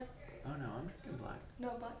No,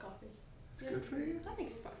 black coffee. It's good for you? I think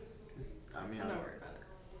it's fine. I'm not worried about it.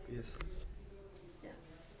 Yes. Yeah.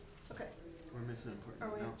 Okay. We're missing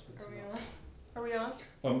important announcements. Are we on?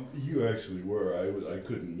 You actually were. I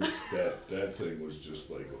couldn't miss that. That thing was just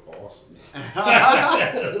like awesome.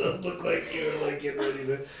 It looked like you were like getting ready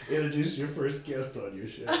to introduce your first guest on your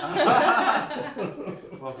show.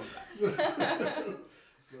 Welcome back.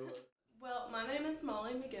 Well, my name is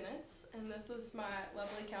Molly McGinnis, and this is my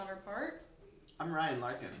lovely counterpart. I'm Ryan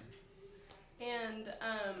Larkin. And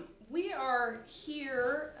we are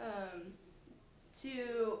here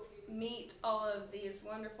to meet all of these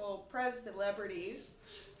wonderful celebrities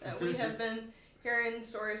that we have been hearing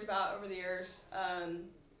stories about over the years.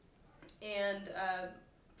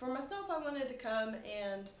 For myself, I wanted to come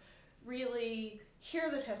and really hear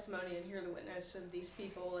the testimony and hear the witness of these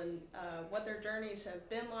people and what their journeys have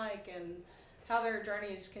been like and how their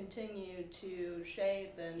journeys continue to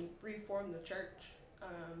shape and reform the church,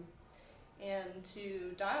 and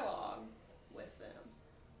to dialogue with them.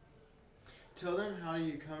 Tell them how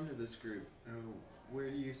you come to this group. Where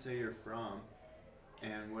do you say you're from,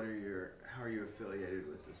 and how are you affiliated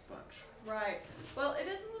with this bunch? Right. Well, it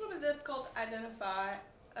is a little bit difficult to identify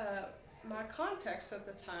my context at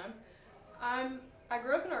the time. I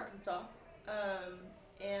grew up in Arkansas,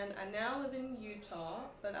 and I now live in Utah,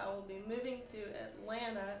 but I will be moving to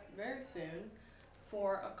Atlanta very soon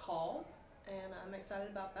for a call, and I'm excited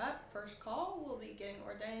about that. First call, we'll be getting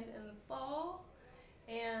ordained in the fall,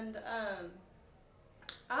 and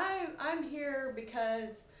I'm here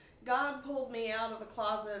because God pulled me out of the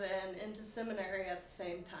closet and into seminary at the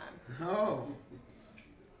same time. Oh.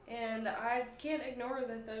 And I can't ignore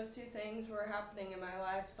that those two things were happening in my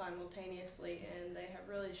life simultaneously, and they have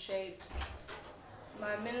really shaped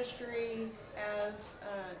my ministry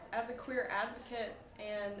as a queer advocate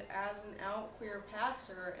and as an out queer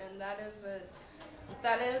pastor, and that is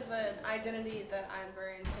an identity that I'm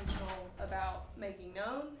very intentional about making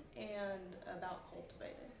known and about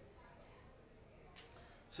cultivating.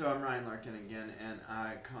 So I'm Ryan Larkin again, and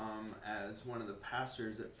I come as one of the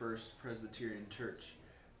pastors at First Presbyterian Church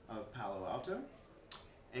of Palo Alto,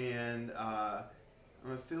 and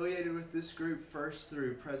I'm affiliated with this group first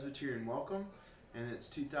through Presbyterian Welcome, and its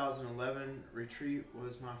 2011 retreat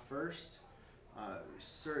was my first.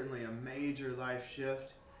 Certainly a major life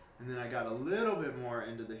shift, and then I got a little bit more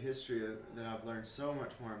into the history that I've learned so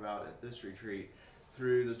much more about at this retreat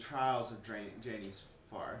through the trials of Janie's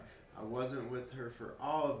Farr. I wasn't with her for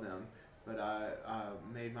all of them, but I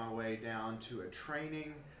made my way down to a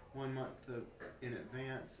training 1 month in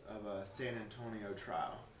advance of a San Antonio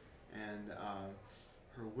trial. And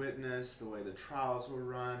her witness, the way the trials were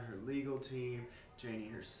run, her legal team, Janie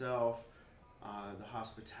herself, the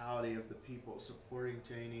hospitality of the people supporting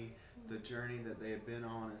Janie, the journey that they had been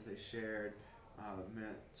on as they shared,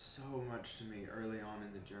 meant so much to me early on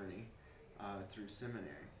in the journey through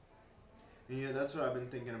seminary. And that's what I've been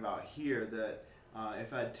thinking about here, that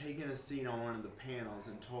if I'd taken a seat on one of the panels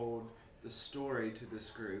and told the story to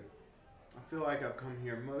this group, I feel like I've come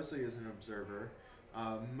here mostly as an observer,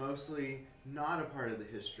 mostly not a part of the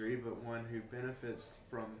history, but one who benefits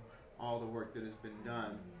from all the work that has been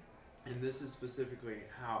done. And this is specifically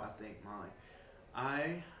how I think mine.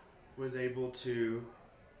 I was able to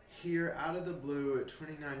hear out of the blue at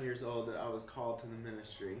 29 years old that I was called to the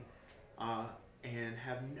ministry, and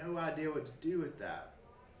have no idea what to do with that.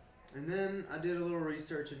 And then I did a little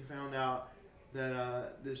research and found out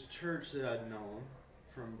that this church that I'd known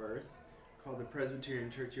from birth, called the Presbyterian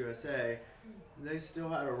Church USA, they still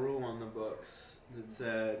had a rule on the books that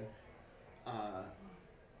said,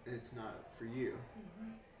 it's not for you.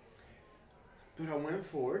 But I went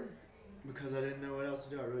forward because I didn't know what else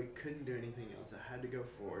to do. I really couldn't do anything else. I had to go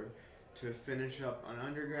forward to finish up an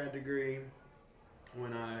undergrad degree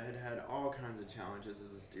when I had all kinds of challenges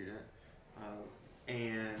as a student.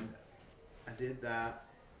 And I did that.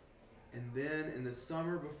 And then in the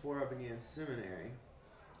summer before I began seminary,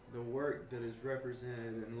 the work that is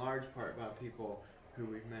represented in large part by people who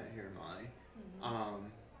we've met here, Molly,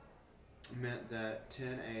 meant that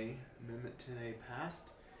Amendment 10A passed,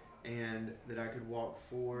 and that I could walk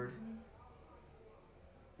forward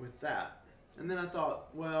with that. And then I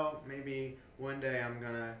thought, well, maybe one day I'm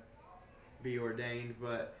going to be ordained,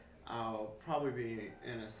 but I'll probably be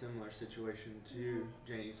in a similar situation to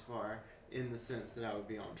Janie's Farr, in the sense that I would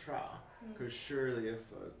be on trial. Because surely if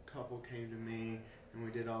a couple came to me and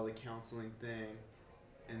we did all the counseling thing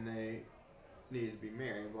and they needed to be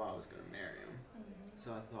married, well, I was going to marry them.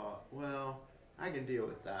 So I thought, well, I can deal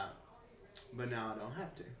with that. But now I don't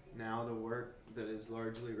have to. Now the work that is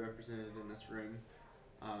largely represented in this room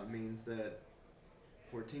means that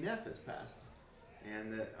 14F has passed.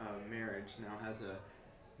 and that marriage now has a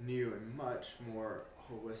new and much more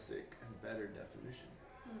holistic and better definition.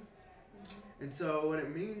 Mm-hmm. And so what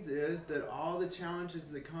it means is that all the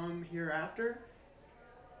challenges that come hereafter,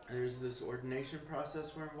 there's this ordination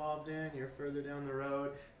process we're involved in. You're further down the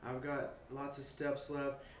road. I've got lots of steps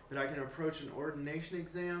left, but I can approach an ordination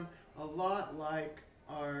exam a lot like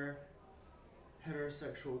our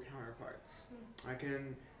heterosexual counterparts. I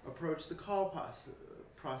can approach the call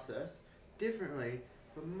process differently,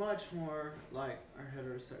 but much more like our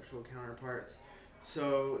heterosexual counterparts,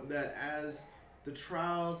 so that as the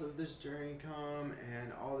trials of this journey come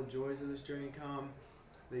and all the joys of this journey come,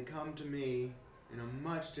 they come to me in a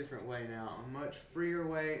much different way now, a much freer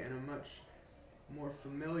way and a much more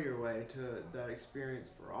familiar way to that experience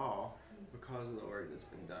for all because of the work that's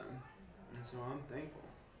been done. And so I'm thankful,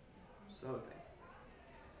 so thankful.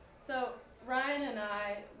 So Ryan and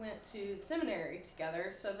I went to seminary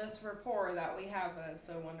together, so this rapport that we have that is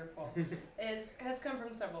so wonderful has come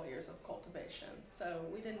from several years of cultivation. So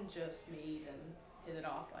we didn't just meet and hit it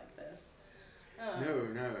off like this. No,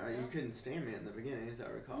 you couldn't stand me in the beginning, as I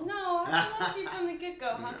recall. No, I loved you from the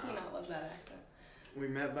get-go. How can you not love that accent? We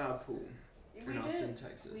met by a pool in Austin,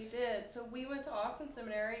 Texas. We did. So we went to Austin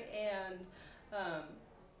Seminary, and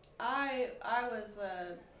I was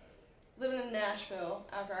living in Nashville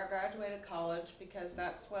after I graduated college, because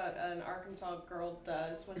that's what an Arkansas girl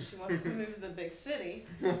does when she wants to move to the big city.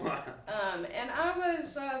 And I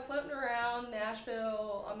was floating around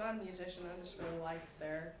Nashville. I'm not a musician, I just really liked it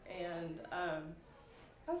there. And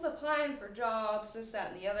I was applying for jobs, this,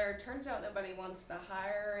 that, and the other. Turns out nobody wants to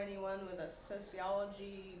hire anyone with a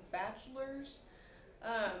sociology bachelor's.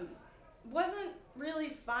 Wasn't really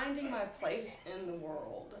finding my place in the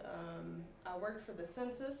world. I worked for the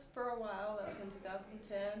census for a while. That was in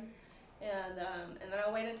 2010, and then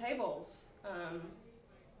I waited tables,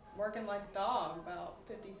 working like a dog, about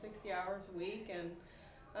 50, 60 hours a week. And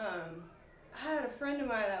I had a friend of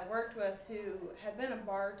mine that I worked with who had been a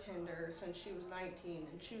bartender since she was 19,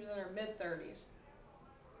 and she was in her mid-30s.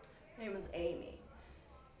 Her name was Amy.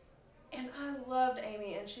 And I loved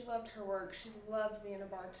Amy, and she loved her work. She loved being a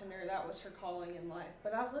bartender. That was her calling in life.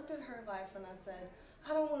 But I looked at her life and I said, I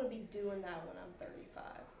don't want to be doing that when I'm 35.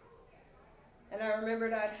 And I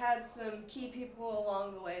remembered I'd had some key people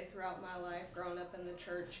along the way throughout my life, growing up in the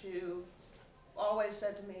church, who always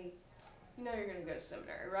said to me, you know you're going to go to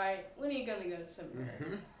seminary, right? When are you going to go to seminary?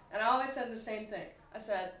 Mm-hmm. And I always said the same thing. I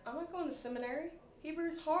said, I'm not going to seminary.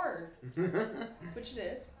 Hebrew's hard. Which it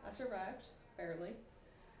is. I survived, barely.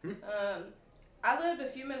 I lived a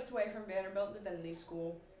few minutes away from Vanderbilt Divinity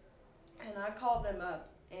School, and I called them up,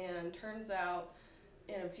 and turns out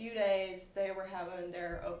in a few days they were having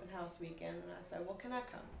their open house weekend, and I said, well, can I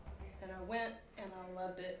come? And I went, and I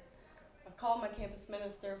loved it. I called my campus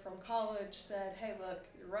minister from college, said, hey, look,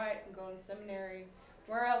 you're right, I'm going to seminary.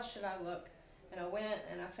 Where else should I look? And I went,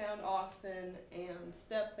 and I found Austin, and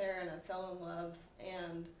stepped there, and I fell in love.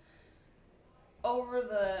 And over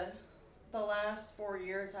the last 4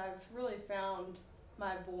 years, I've really found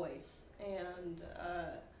my voice. And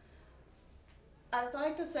I'd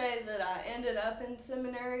like to say that I ended up in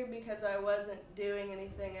seminary because I wasn't doing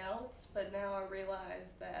anything else, but now I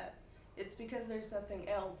realize that it's because there's nothing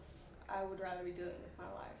else I would rather be doing with my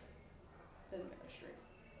life than ministry.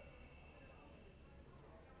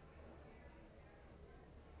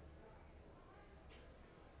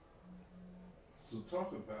 So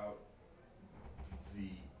talk about the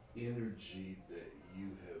energy that you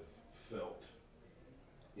have felt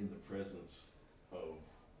in the presence of,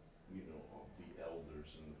 of the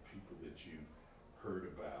elders and the people that you've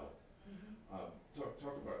heard about. Mm-hmm.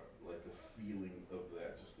 Talk about like the feeling of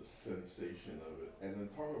that, just the sensation of it, and then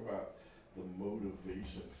talk about the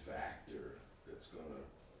motivation factor that's going to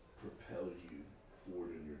propel you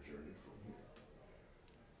forward in your journey from here.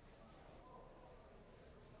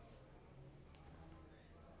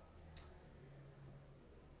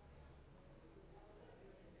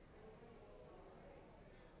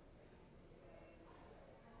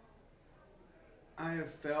 I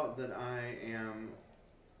have felt that I am,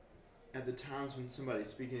 at the times when somebody's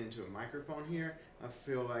speaking into a microphone here, I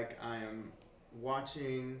feel like I am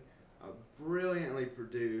watching a brilliantly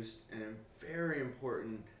produced and very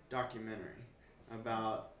important documentary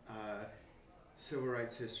about civil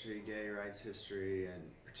rights history, gay rights history, and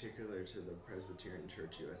particular to the Presbyterian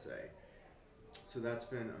Church USA. So that's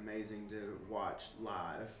been amazing to watch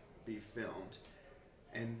live, be filmed.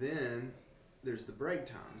 And then there's the break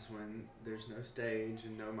times when there's no stage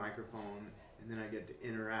and no microphone, and then I get to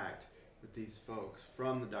interact with these folks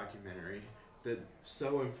from the documentary that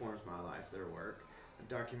so informs my life, their work. A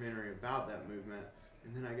documentary about that movement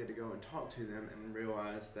And then I get to go and talk to them and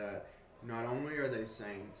realize that not only are they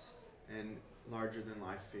saints and larger than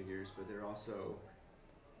life figures, but they're also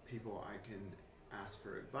people I can ask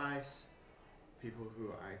for advice, people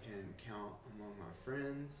who I can count among my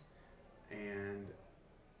friends, and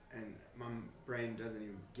my brain doesn't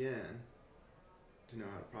even begin to know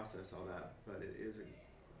how to process all that, but it is a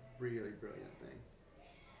really brilliant thing.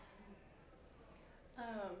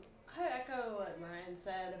 I echo what Ryan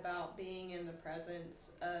said about being in the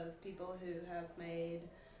presence of people who have made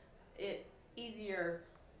it easier,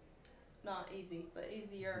 not easy, but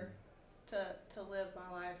easier to live my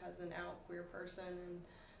life as an out queer person,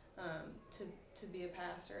 and to be a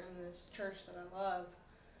pastor in this church that I love.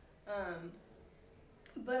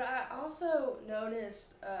 But I also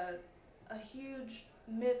noticed a huge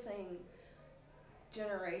missing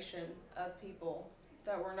generation of people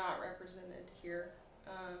that were not represented here.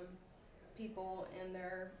 People in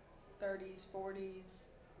their 30s, 40s,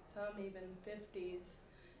 some even 50s.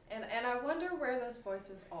 And I wonder where those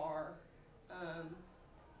voices are.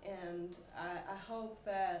 And I hope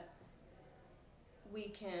that we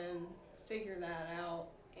can figure that out,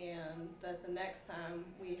 and that the next time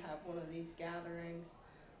we have one of these gatherings,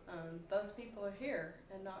 those people are here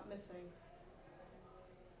and not missing.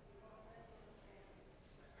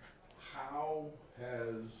 How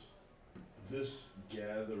has this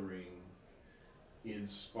gathering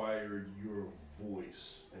inspired your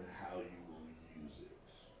voice and how you will use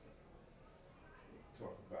it?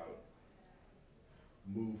 Talk about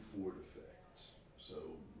move forward effect. So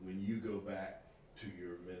when you go back to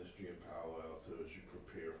your ministry in Palo Alto as you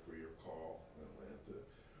prepare for your call in Atlanta,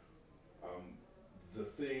 the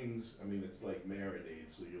things, I mean, it's like marinade,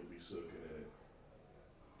 so you'll be soaking in it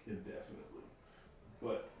indefinitely.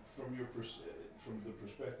 But from your from the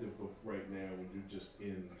perspective of right now, when you're just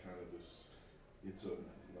in kind of this, it's a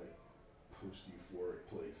like post-euphoric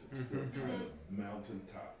place. It's still kind of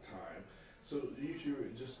mountaintop time. So use your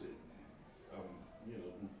just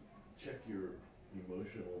check your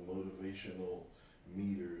emotional, motivational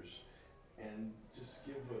meters, and just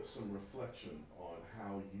give us some reflection on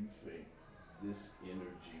how you think this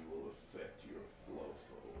energy will affect your flow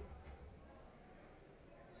forward.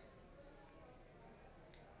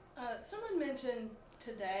 Someone mentioned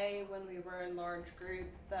today when we were in large group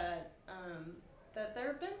that that there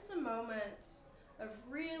have been some moments of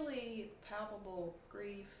really palpable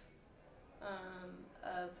grief,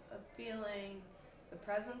 of feeling the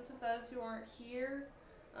presence of those who aren't here,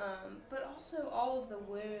 but also all of the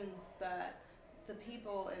wounds that the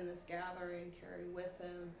people in this gathering carry with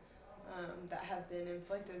them, that have been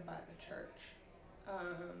inflicted by the church.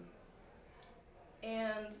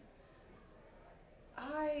 And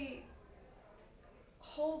I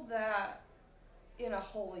hold that in a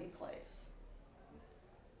holy place,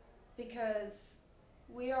 because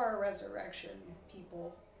we are a resurrection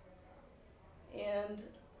people, and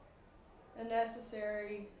a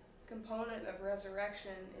necessary component of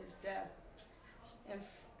resurrection is death. And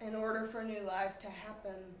in order for new life to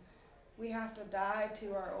happen, we have to die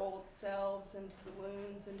to our old selves and to the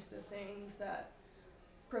wounds and to the things that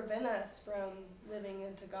prevent us from living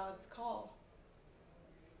into God's call.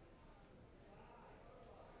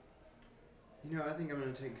 You know, I think I'm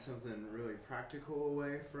going to take something really practical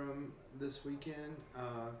away from this weekend,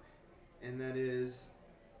 and that is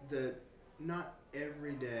that not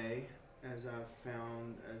every day, as I've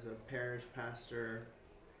found as a parish pastor,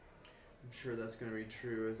 I'm sure that's going to be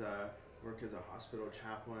true as I work as a hospital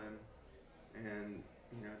chaplain, and,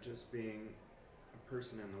 you know, just being a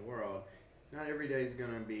person in the world. Not every day is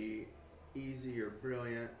going to be easy or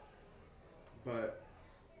brilliant, but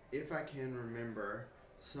if I can remember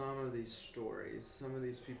some of these stories, some of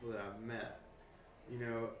these people that I've met, you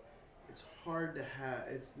know, it's hard to have,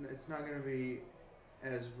 it's not going to be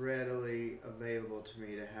as readily available to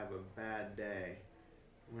me to have a bad day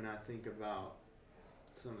when I think about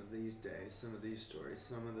some of these days, some of these stories,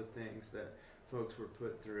 some of the things that folks were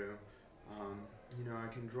put through. You know,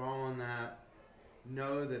 I can draw on that,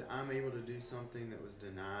 know that I'm able to do something that was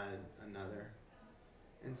denied another.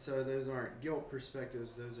 And so those aren't guilt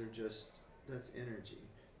perspectives, those are just, that's energy.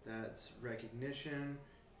 That's recognition,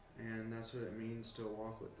 and that's what it means to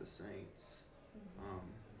walk with the saints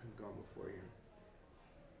who've gone before you.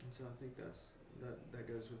 And so I think that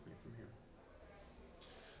goes with me from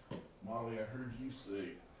here. Molly, I heard you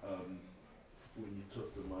say when you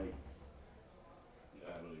took the mic,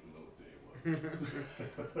 I don't even know what day it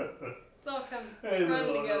was. It's all come Hey, run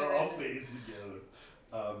together. they're all phased together.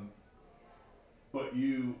 But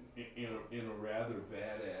you, in a rather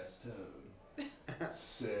badass tone,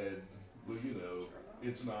 said, "Well, you know,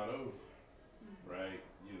 it's not over, right?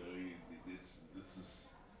 You know, this is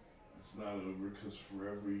not over, because for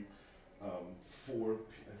every four,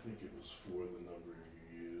 I think it was four, the number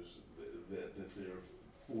you used, that there are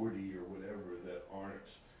 40 or whatever that aren't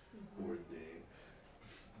ordained.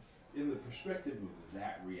 In the perspective of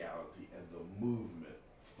that reality and the movement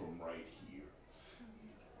from right here,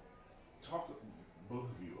 talk, both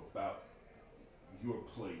of you, about your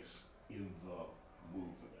place in the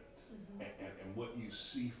movement and what you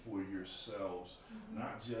see for yourselves,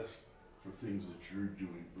 not just for things that you're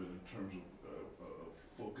doing, but in terms of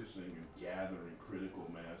focusing and gathering critical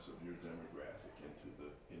mass of your demographic into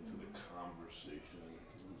the conversation and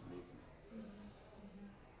into the movement.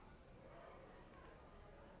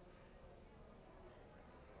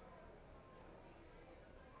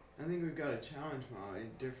 I think we've got a challenge, Molly,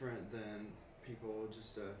 different than people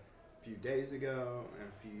just a few days ago and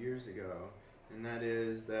a few years ago, and that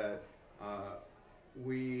is that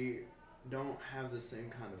we don't have the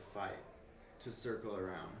same kind of fight to circle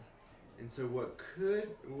around. And so what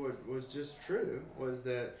was just true was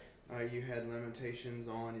that you had limitations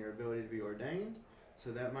on your ability to be ordained,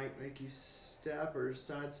 so that might make you step or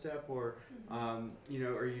sidestep, or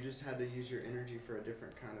or you just had to use your energy for a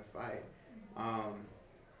different kind of fight.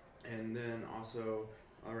 And then also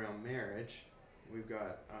around marriage, we've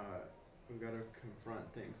got to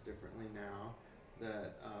confront things differently now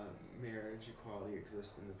that marriage equality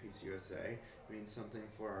exists in the PCUSA. It means something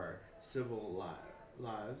for our civil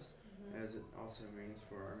lives, as it also means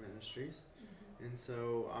for our ministries. And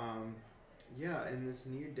so, in this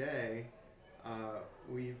new day,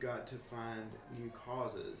 we've got to find new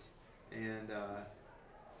causes. And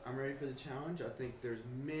I'm ready for the challenge. I think there's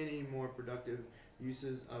many more productive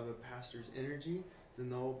uses of a pastor's energy than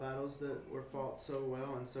the old battles that were fought so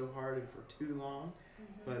well and so hard and for too long.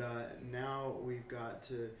 But now we've got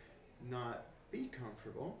to not be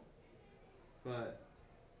comfortable, but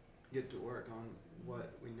get to work on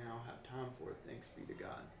what we now have time for. Thanks be to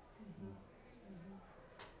God.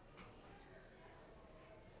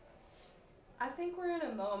 I think we're in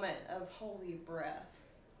a moment of holy breath.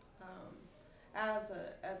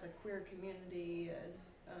 As a queer community,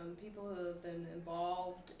 as people who have been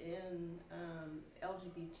involved in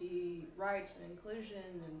LGBT rights and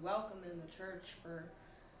inclusion and welcome in the church for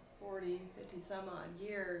 40, 50 some odd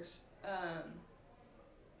years,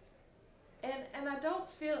 and I don't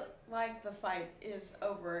feel like the fight is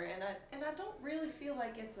over, and I don't really feel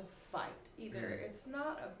like it's a fight either. It's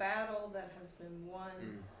not a battle that has been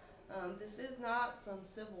won. This is not some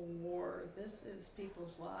civil war. This is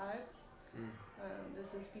people's lives.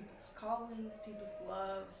 This is people's callings, people's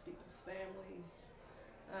loves, people's families.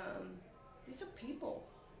 These are people.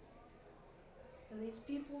 And these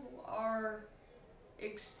people are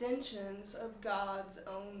extensions of God's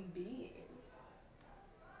own being.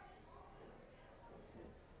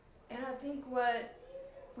 And I think what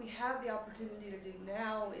we have the opportunity to do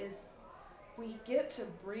now is we get to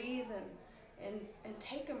breathe and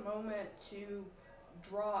take a moment to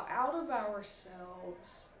draw out of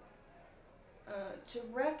ourselves, to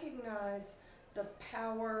recognize the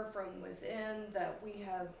power from within that we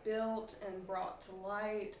have built and brought to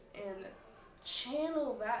light, and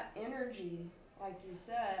channel that energy, like you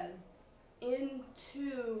said,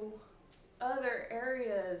 into other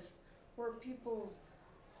areas where people's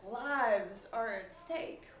lives are at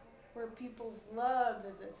stake, where people's love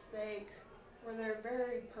is at stake, where their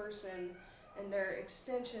very person and their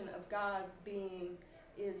extension of God's being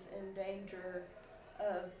is in danger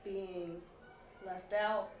of being left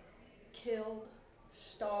out, killed,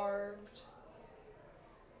 starved.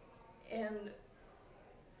 And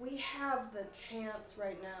we have the chance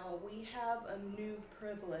right now, we have a new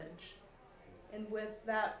privilege. And with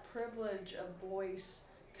that privilege of voice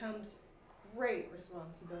comes great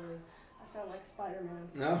responsibility. I sound like Spider-Man.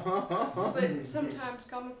 No. But sometimes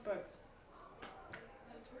comic books,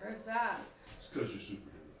 that's where it's at. It's because you're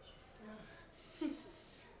superheroes. Yeah.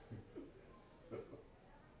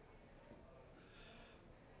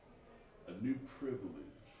 A new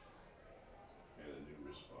privilege and a new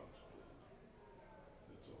responsibility.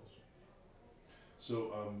 That's awesome. So,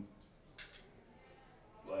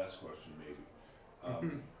 last question maybe.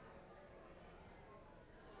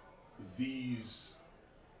 These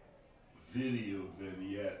video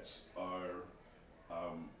vignettes are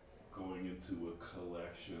going into a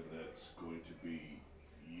collection that's going to be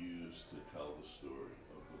used to tell the story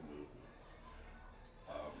of the movement.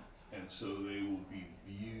 And so they will be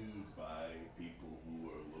viewed by people who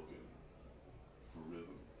are looking for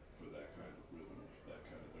rhythm, for that kind of rhythm, that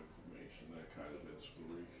kind of information, that kind of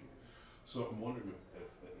inspiration. So I'm wondering if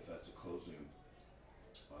that's a closing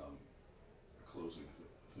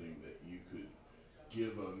thing that you could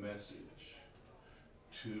give a message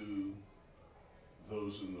to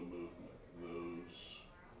those in the movement, those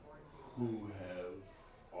who have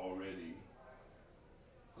already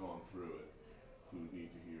gone through it, who need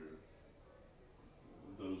to hear it,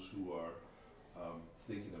 those who are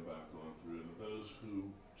thinking about going through it, and those who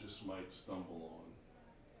just might stumble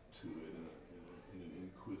on to it in an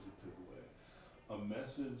inquisitive way. A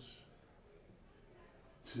message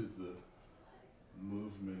to the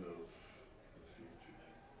movement of the future.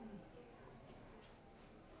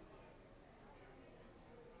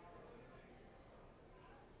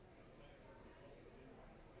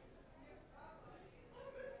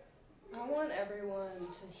 I want everyone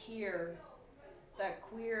to hear that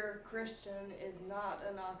queer Christian is not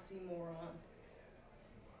an oxymoron.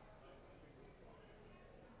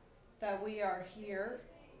 That we are here.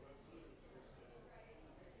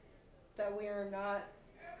 That we are not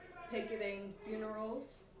picketing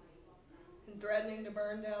funerals and threatening to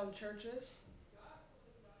burn down churches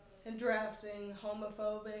and drafting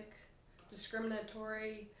homophobic,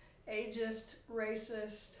 discriminatory, ageist,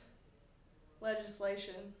 racist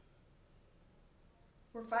legislation.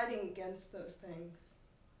 We're fighting against those things.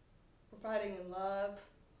 We're fighting in love,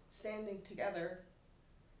 standing together,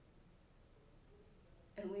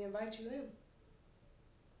 and we invite you in.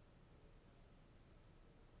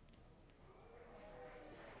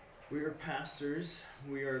 We are pastors.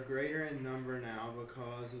 We are greater in number now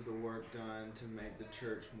because of the work done to make the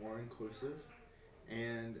church more inclusive.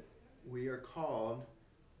 And we are called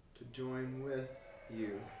to join with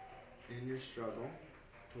you in your struggle,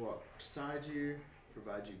 to walk beside you,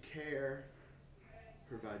 provide you care,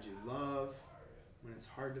 provide you love when it's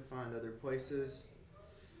hard to find other places.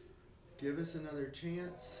 Give us another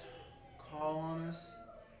chance. Call on us.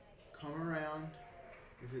 Come around.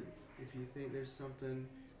 If you think there's something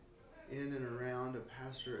in and around a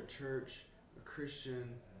pastor at church, a Christian,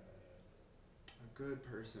 a good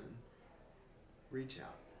person, reach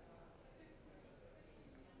out.